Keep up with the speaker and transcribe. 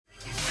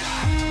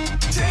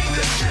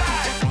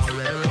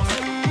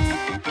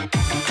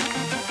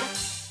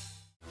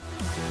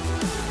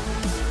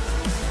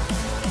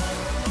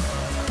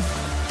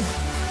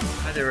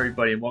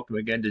everybody, and welcome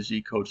again to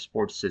Zcode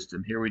Sports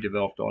System. Here we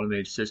developed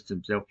automated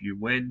systems to help you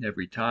win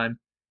every time.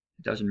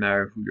 It doesn't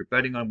matter who you're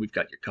betting on, we've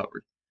got you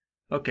covered.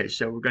 Okay,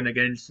 so we're going to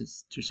get into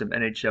some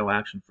NHL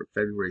action for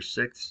February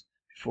 6th.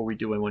 Before we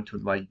do, I want to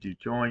invite you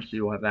to join so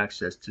you'll have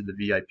access to the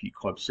VIP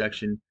Club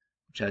section,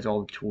 which has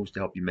all the tools to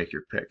help you make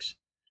your picks.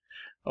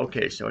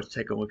 Okay, so let's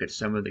take a look at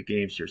some of the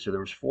games here. So there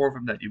was 4 of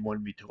them that you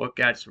wanted me to look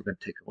at, so we're going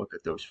to take a look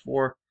at those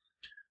 4.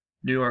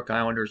 New York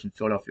Islanders and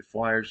Philadelphia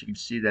Flyers. You can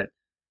see that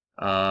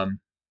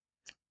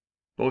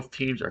both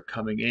teams are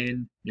coming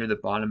in near the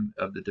bottom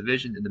of the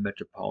division in the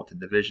Metropolitan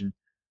Division.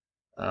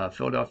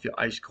 Philadelphia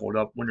ice cold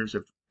up, winners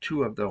of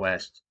 2 of their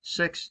last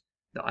 6.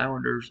 The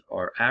Islanders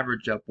are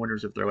average up,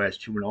 winners of their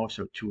last 2, and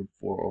also 2 and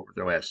 4 over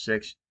their last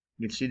 6.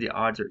 You can see the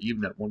odds are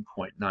even at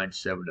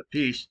 1.97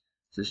 apiece.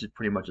 So this is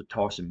pretty much a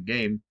toss-em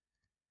game.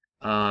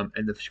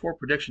 And the score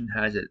prediction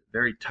has it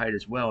very tight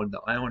as well.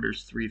 The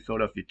Islanders 3,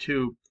 Philadelphia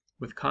 2,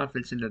 with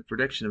confidence in the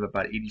prediction of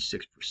about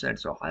 86%.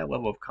 So a high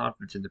level of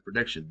confidence in the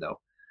prediction, though.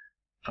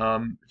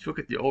 If you look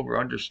at the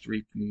over-under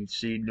streak, you can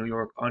see New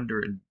York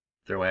under in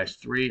their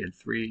last 3 and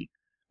 3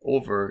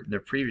 over in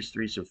their previous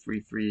 3, so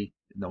 3-3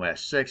 in the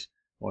last 6,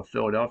 while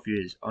Philadelphia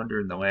is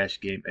under in the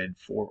last game and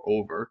 4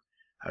 over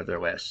out of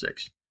their last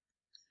 6.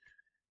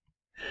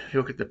 If you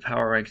look at the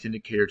power ranks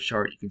indicator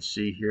chart, you can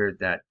see here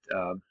that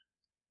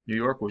New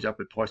York was up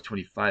at plus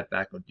 25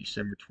 back on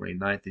December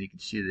 29th, and you can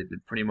see they've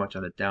been pretty much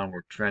on a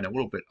downward trend, a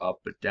little bit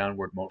up, but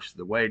downward most of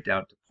the way,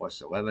 down to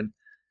plus 11.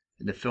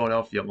 And the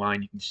Philadelphia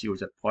line, you can see,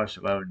 was at plus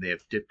 11. They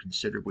have dipped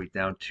considerably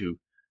down to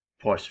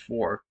plus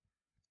 4.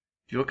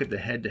 If you look at the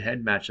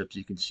head-to-head matchups,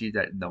 you can see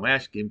that in the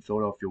last game,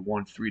 Philadelphia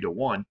won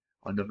 3-1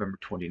 on November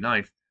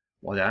 29th,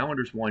 while the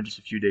Islanders won just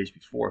a few days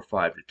before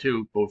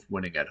 5-2, both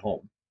winning at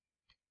home.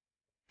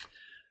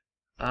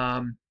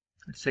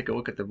 Let's take a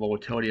look at the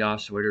volatility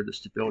oscillator, the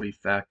stability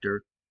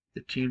factor.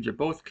 The teams are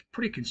both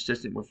pretty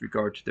consistent with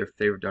regard to their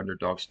favored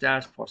underdog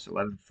stats, plus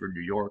 11 for New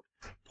York,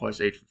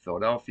 plus 8 for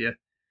Philadelphia.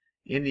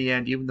 In the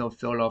end, even though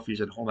Philadelphia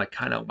is at home, I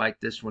kind of like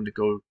this one to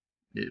go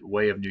the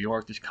way of New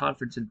York. This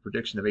confidence in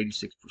prediction of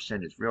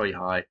 86% is really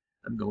high.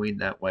 I'm going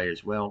that way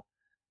as well,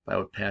 but I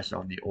would pass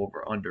on the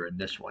over-under in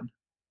this one.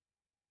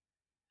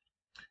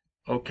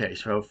 Okay,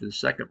 so for the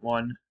second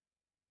one,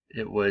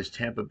 it was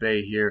Tampa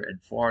Bay here in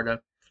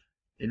Florida.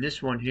 In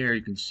this one here,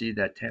 you can see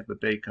that Tampa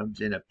Bay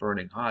comes in at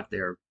burning hot.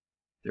 They're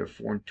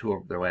 4-2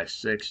 over their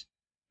last 6,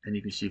 and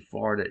you can see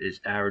Florida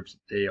is average.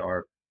 They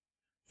are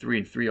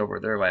 3-3 over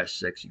their last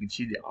 6. You can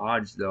see the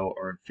odds, though,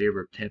 are in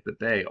favor of Tampa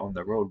Bay on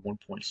the road,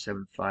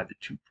 1.75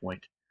 to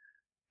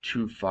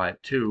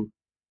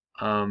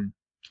 2.252.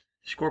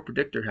 Score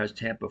predictor has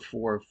Tampa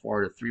 4,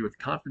 Florida 3, with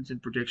confidence in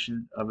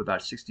prediction of about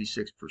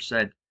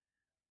 66%.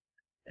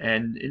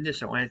 And in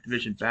this Atlantic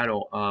Division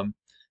battle,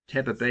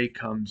 Tampa Bay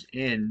comes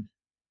in.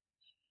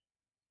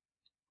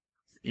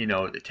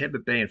 The Tampa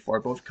Bay and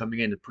Florida both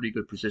coming in a pretty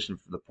good position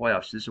for the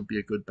playoffs. This will be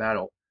a good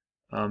battle.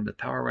 The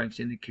power ranks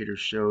indicator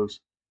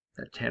shows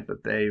that Tampa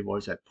Bay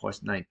was at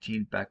plus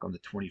 19 back on the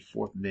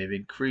 24th, and they've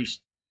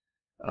increased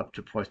up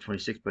to plus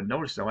 26. But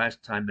notice the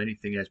last time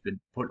anything has been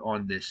put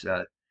on this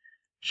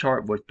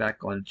chart was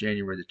back on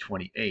January the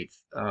 28th.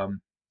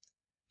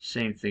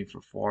 Same thing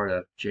for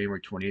Florida. January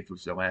 28th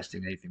was the last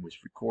thing anything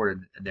was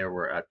recorded, and they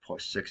were at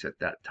plus 6 at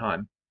that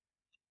time.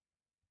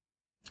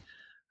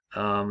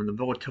 The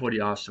volatility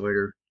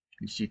oscillator, you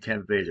can see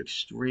Tampa Bay is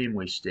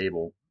extremely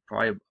stable,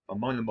 probably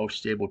among the most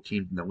stable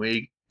teams in the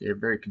league. They're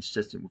very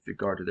consistent with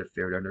regard to their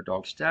favored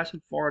underdog stats,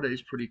 and Florida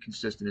is pretty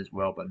consistent as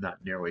well, but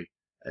not nearly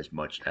as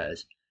much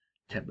as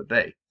Tampa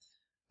Bay.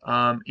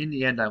 In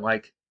the end, I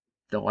like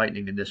the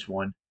Lightning in this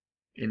one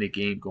in a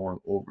game going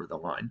over the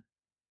line.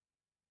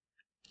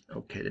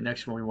 Okay, the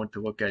next one we want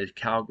to look at is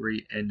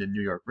Calgary and the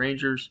New York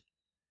Rangers.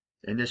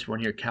 In this one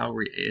here,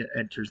 Calgary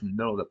enters in the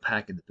middle of the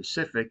pack in the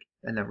Pacific,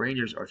 and the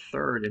Rangers are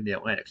 3rd in the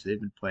Atlantic, so they've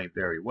been playing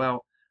very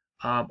well.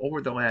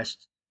 Over the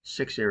last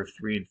 6, they are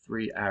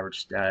 3-3 average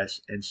status,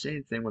 and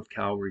same thing with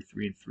Calgary,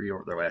 3-3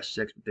 over their last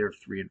 6, but they're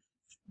 3-1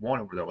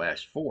 over their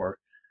last 4.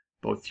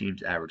 Both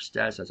teams average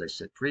status, as I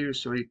said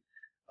previously,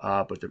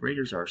 but the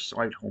Rangers are a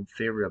slight home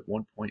favorite of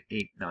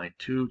 1.892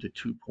 to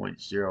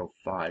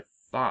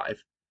 2.055.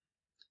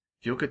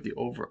 If you look at the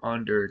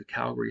over-under, the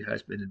Calgary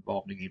has been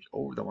involved in games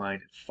over the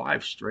line in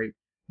 5 straight,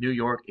 New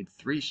York in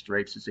 3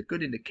 straight, so it's a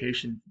good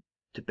indication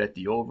to bet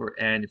the over.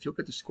 And if you look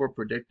at the score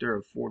predictor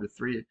of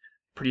 4-3,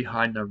 pretty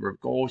high number of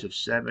goals of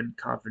 7,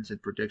 confidence in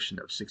prediction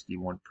of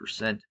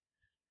 61%.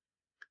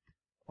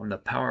 On the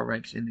power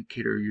ranks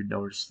indicator, you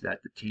notice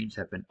that the teams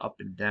have been up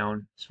and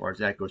down as far as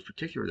that goes,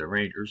 particularly the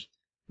Rangers,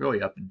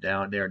 really up and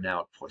down. They are now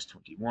at plus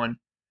 21,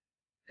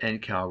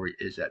 and Calgary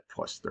is at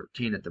plus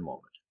 13 at the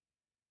moment.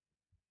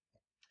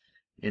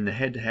 In the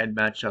head-to-head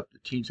matchup, the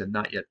teams have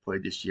not yet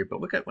played this year,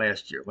 but look at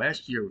last year.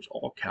 Last year was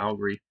all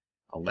Calgary,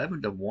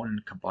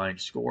 11-1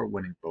 combined score,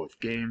 winning both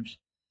games.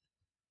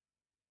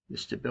 The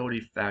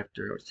stability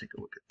factor, let's take a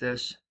look at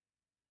this.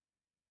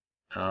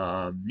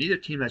 Neither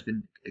team has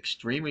been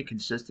extremely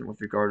consistent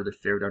with regard to their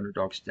favored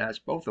underdog stats,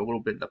 both a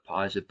little bit in the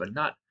positive, but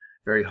not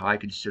very high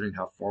considering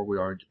how far we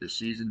are into the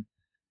season.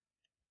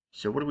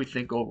 So what do we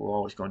think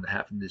overall is going to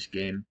happen in this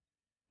game?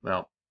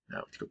 Well, now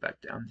let's go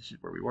back down. This is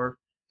where we were.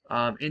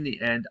 In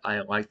the end,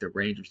 I like the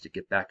Rangers to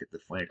get back at the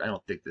Flames. I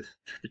don't think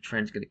the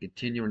trend's going to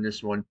continue in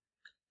this one.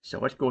 So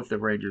let's go with the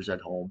Rangers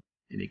at home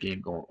in a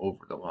game going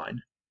over the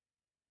line.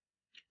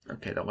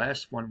 Okay, the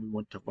last one we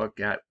want to look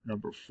at,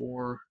 number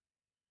 4,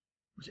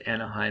 was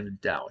Anaheim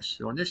and Dallas.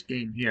 So in this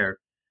game here,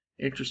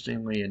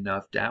 interestingly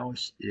enough,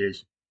 Dallas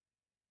is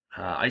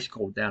ice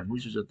cold down,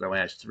 losers of their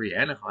last 3.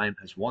 Anaheim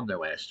has won their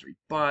last 3,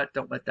 but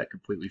don't let that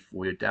completely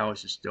fool you.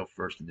 Dallas is still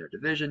first in their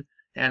division.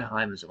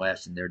 Anaheim is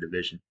last in their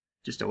division.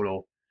 Just a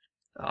little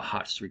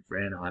hot streak for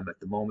Anaheim at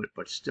the moment,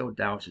 but still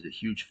Dallas is a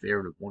huge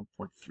favorite of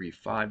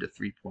 1.35 to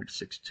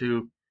 3.62.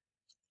 If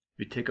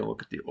you take a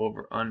look at the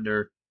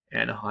over-under,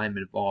 Anaheim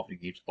involved in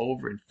games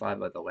over in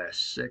 5 of the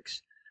last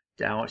 6.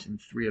 Dallas in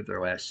 3 of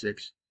their last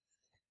 6.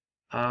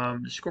 The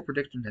score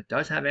prediction that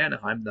does have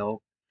Anaheim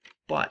though,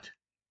 but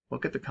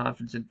look at the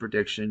confidence in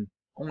prediction,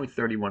 only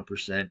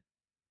 31%.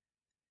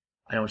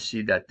 I don't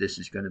see that this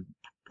is going to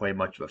play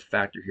much of a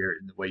factor here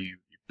in the way you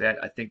bet.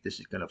 I think this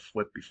is going to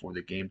flip before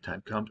the game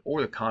time comes,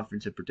 or the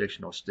confidence in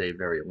prediction will stay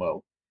very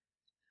low.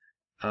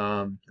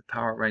 The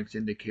Power Ranks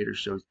indicator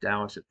shows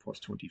Dallas at plus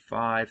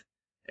 25.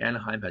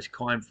 Anaheim has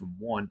climbed from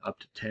 1 up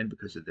to 10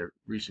 because of their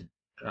recent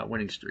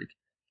winning streak.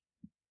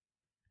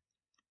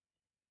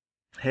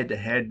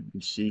 Head-to-head, you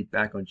can see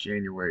back on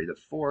January the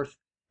 4th,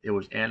 it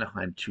was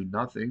Anaheim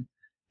 2-0.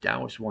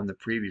 Dallas won the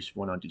previous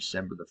one on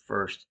December the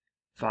 1st,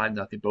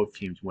 5-0, both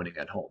teams winning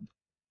at home.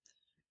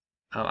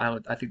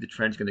 I think the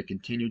trend's going to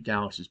continue.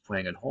 Dallas is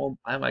playing at home.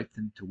 I like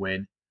them to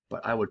win,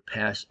 but I would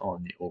pass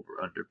on the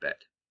over-under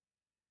bet.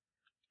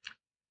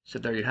 So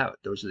there you have it.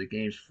 Those are the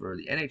games for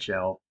the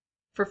NHL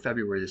for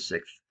February the 6th.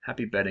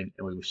 Happy betting,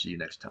 and we will see you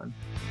next time.